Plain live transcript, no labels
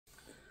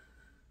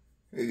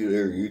Hey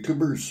there,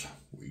 YouTubers.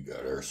 We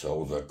got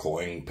ourselves a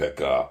coin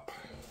pickup.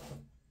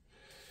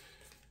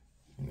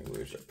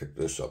 Anyways, I picked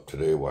this up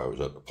today while I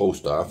was at the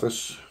post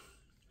office.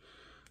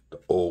 The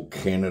old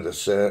Canada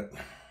set.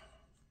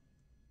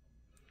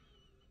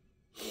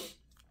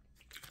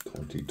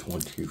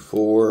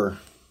 2024.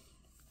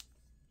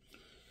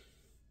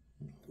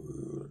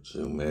 Let's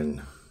zoom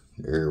in.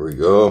 There we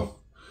go.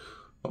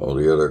 All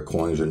the other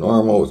coins are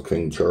normal with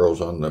King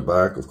Charles on the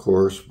back, of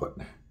course. But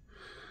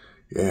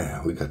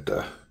yeah, we got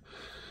the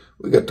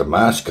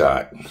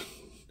mascot.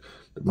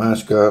 The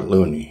mascot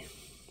Looney.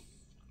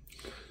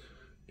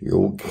 The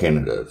old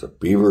Canada. It's a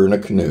beaver in a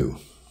canoe.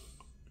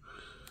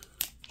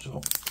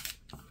 So,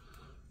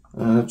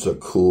 that's a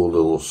cool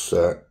little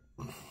set.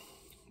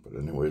 But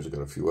anyways, I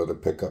got a few other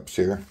pickups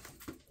here.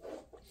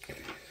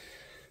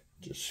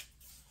 Just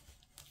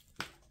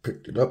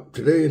picked it up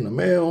today in the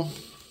mail.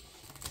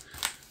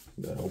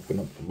 Gotta open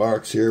up the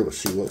box here. We'll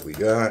see what we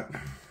got.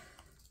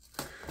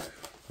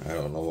 I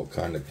don't know what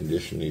kind of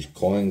condition these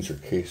coins or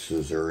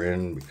cases are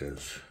in,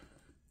 because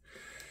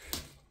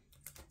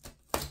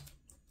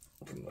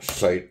from the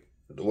site,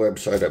 the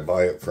website I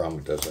buy it from,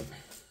 it doesn't,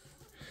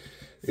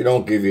 they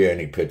don't give you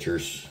any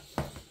pictures.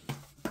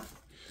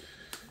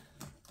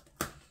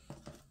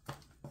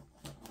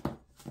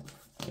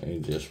 They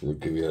just will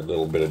give you a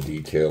little bit of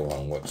detail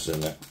on what's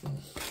in it.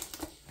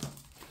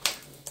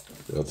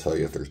 They'll tell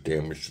you if there's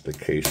damage to the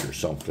case or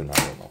something, I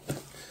don't know.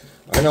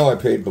 I know I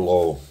paid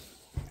below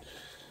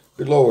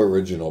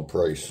original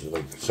price,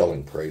 like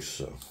selling price,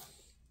 so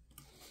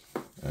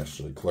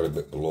actually quite a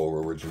bit below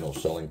original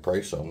selling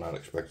price, so I'm not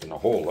expecting a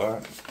whole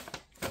lot.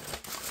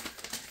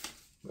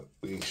 But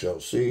we shall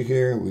see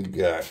here. We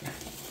got,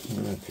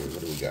 okay,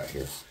 what do we got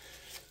here?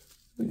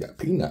 We got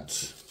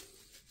peanuts.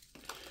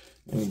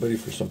 Anybody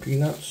for some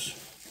peanuts?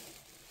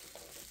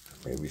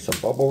 Maybe some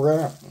bubble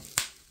wrap.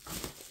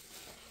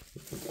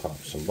 Pop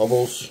some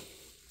bubbles.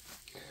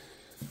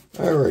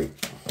 All right,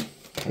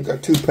 I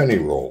got 2 penny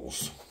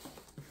rolls.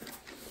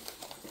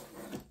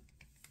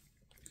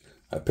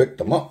 I picked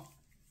them up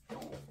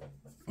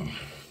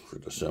for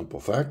the simple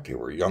fact they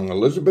were Young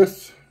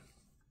Elizabeth.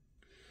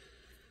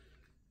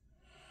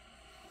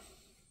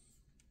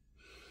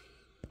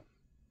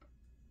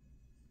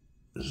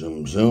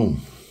 Zoom,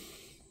 zoom.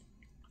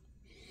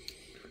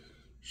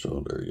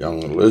 So they're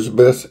Young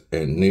Elizabeth,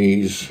 and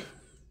these,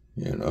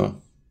 you know,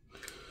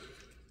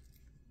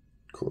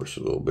 of course,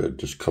 a little bit of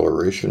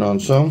discoloration on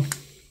some.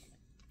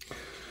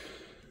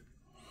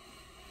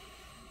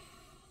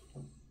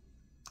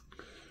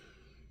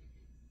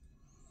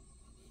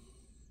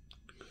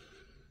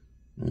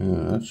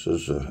 Yeah, this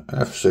is a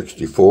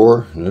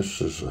F64, and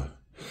this is a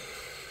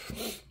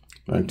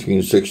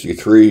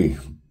 1963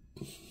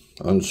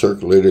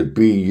 uncirculated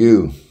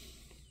BU.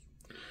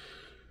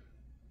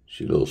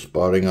 See a little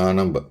spotting on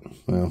them, but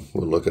well,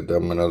 we'll look at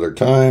them another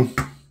time.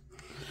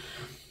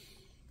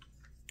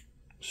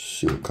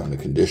 See what kind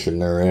of condition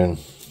they're in.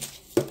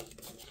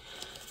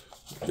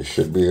 They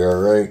should be all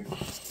right.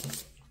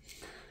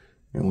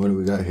 And what do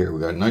we got here? We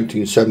got a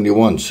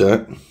 1971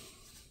 set.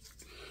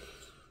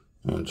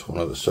 That's one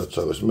of the sets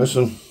I was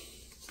missing.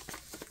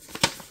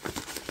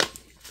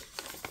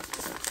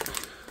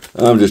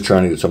 I'm just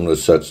trying to get some of the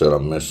sets that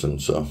I'm missing,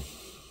 so.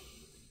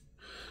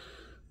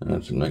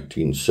 That's a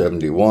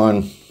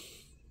 1971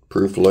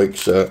 Proof Lake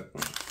set.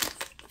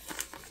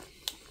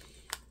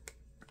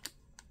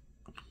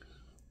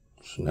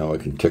 So now I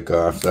can tick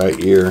off that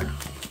year.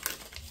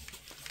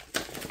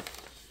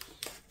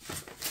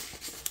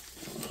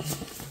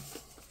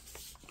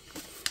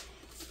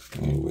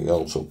 And we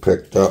also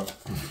picked up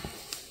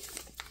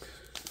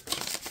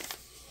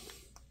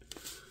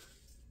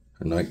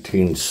a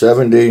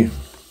 1970.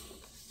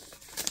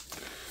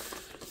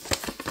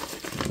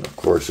 And of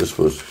course, this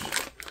was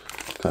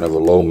kind of a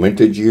low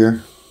mintage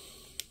year.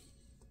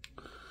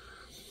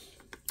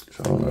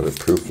 So another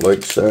Proof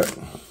Lake set.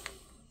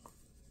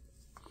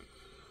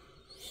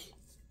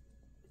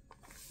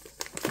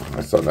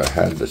 I thought I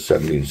had the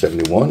 70 and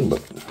 71,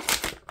 but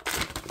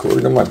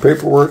according to my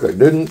paperwork, I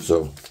didn't,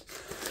 so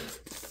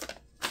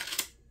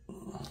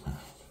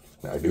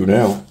I do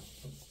now.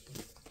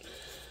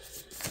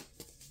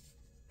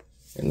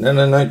 And then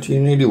a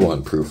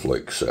 1981 Proof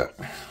Lake set.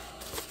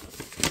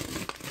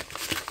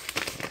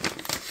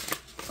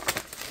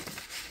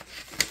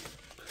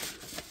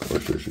 Of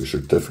course, there's your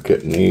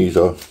certificate in these.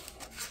 So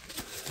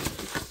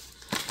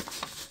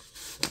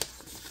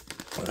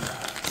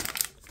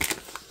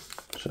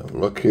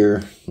look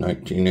here,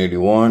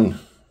 1981.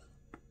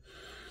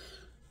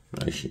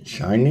 Nice and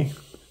shiny.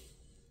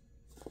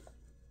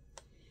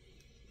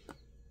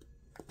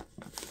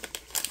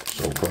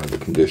 So far, the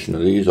condition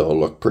of these all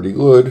look pretty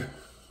good.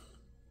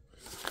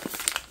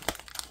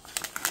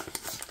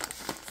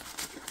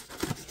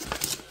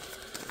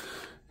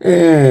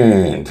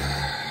 And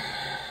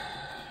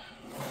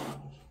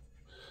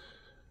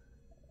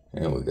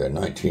we got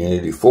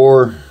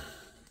 1984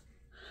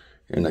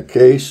 in the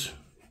case.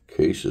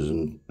 Case is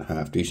in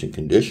half decent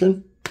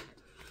condition.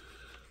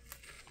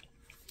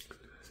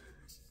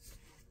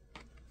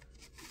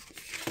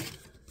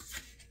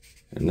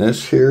 And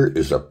this here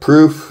is a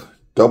proof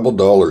double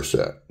dollar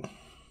set.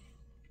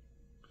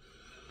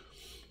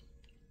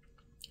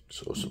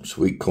 So some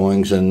sweet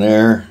coins in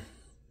there.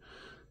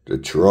 The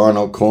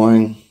Toronto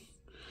coin,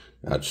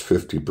 that's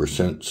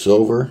 50%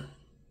 silver.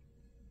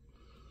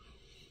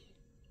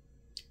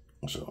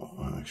 So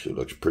actually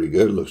looks pretty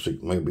good. Looks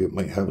like maybe it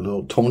might have a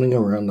little toning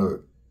around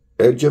the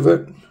edge of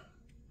it.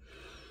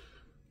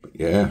 But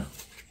yeah,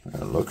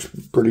 that looks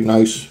pretty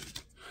nice.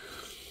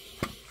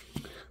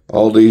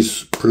 All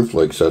these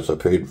proof-like sets I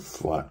paid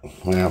flat.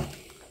 Well,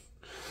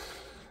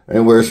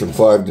 anywhere from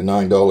 $5 to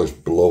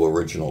 $9 below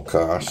original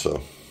cost.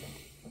 So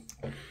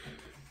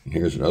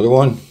here's another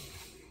one.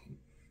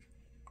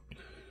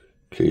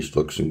 Case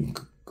looks in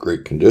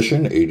great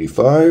condition,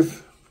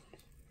 85.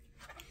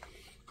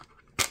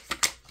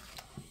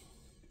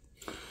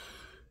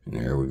 And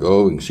there we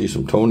go. We can see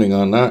some toning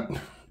on that.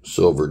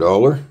 Silver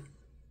dollar.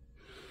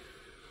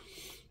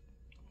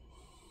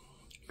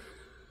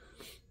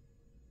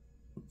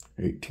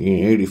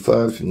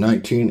 $18.85 to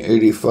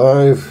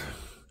 $19.85.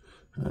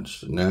 That's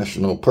the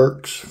National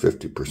Parks,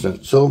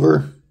 50%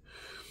 silver.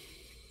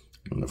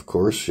 And of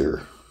course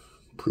your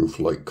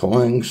proof-like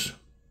coins.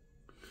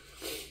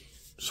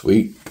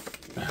 Sweet.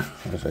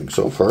 I think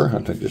so far,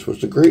 I think this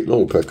was a great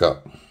little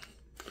pickup.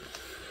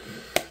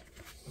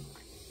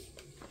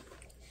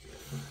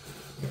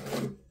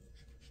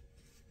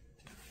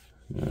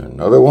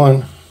 Another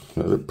one,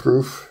 another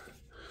proof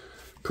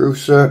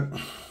set.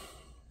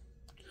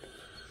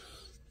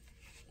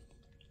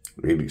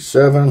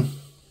 87.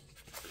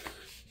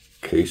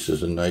 Case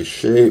is in nice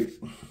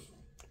shape.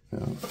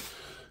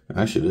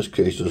 Actually, this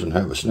case doesn't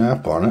have a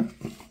snap on it.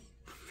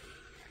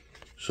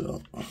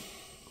 So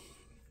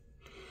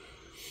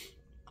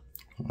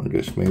I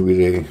guess maybe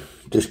they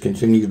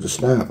discontinued the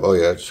snap. Oh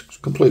yeah, it's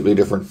completely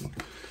different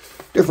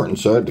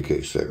inside the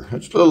case there.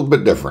 It's a little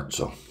bit different,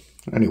 so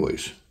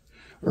anyways.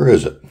 Or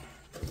is it?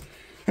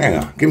 Hang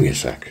on, give me a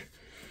sec.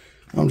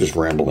 I'm just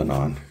rambling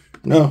on.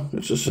 No,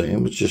 it's the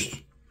same. It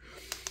just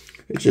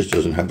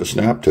doesn't have a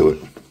snap to it.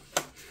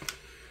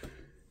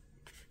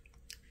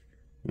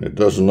 And it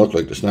doesn't look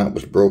like the snap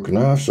was broken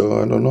off,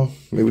 so I don't know.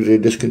 Maybe they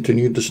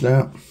discontinued the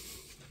snap.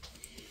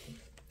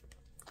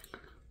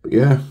 But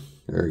yeah,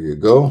 there you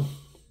go.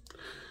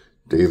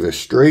 Davis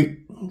Strait,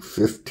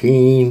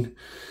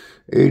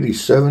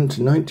 1587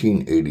 to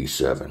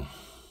 1987.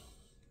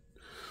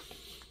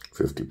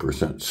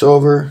 50%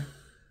 silver.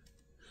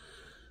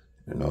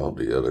 And all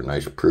the other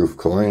nice proof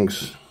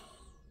coins.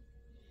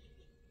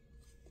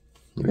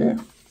 Yeah,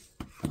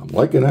 I'm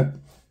liking it.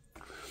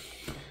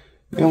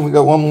 And we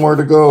got one more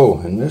to go.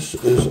 And this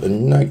is a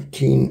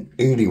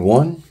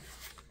 1981.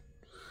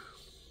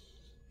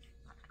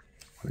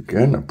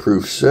 Again, a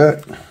proof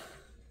set.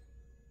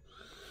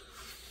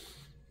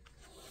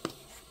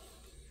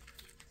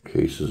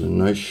 Case is in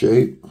nice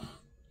shape.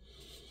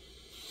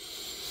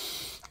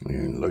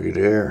 And looky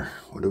there.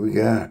 What do we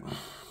got?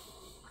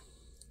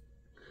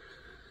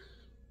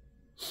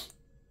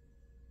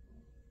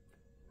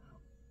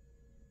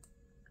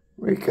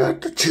 We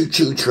got the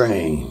choo-choo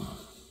train.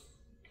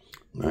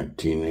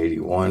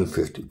 1981,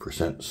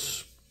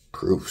 50%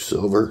 proof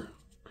silver.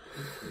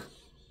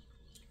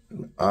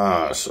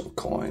 Awesome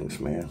coins,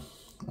 man.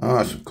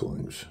 Awesome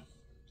coins.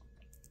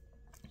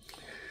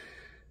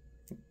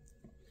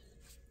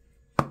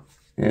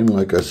 And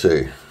like I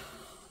say,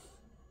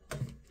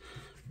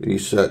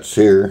 these sets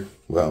here,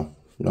 well,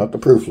 not the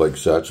proof-like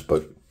sets,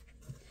 but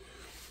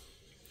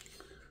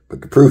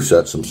the proof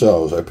sets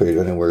themselves, I paid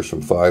anywhere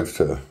from $5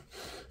 to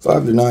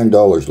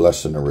 $9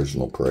 less than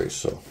original price.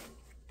 So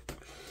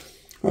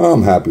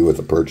I'm happy with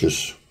the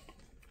purchase.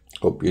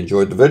 Hope you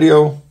enjoyed the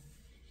video.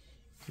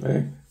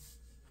 Hey,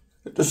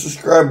 hit the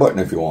subscribe button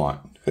if you want.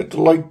 Hit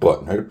the like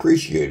button. I'd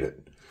appreciate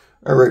it.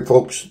 All right,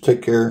 folks.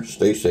 Take care.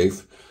 Stay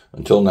safe.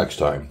 Until next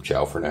time.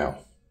 Ciao for now.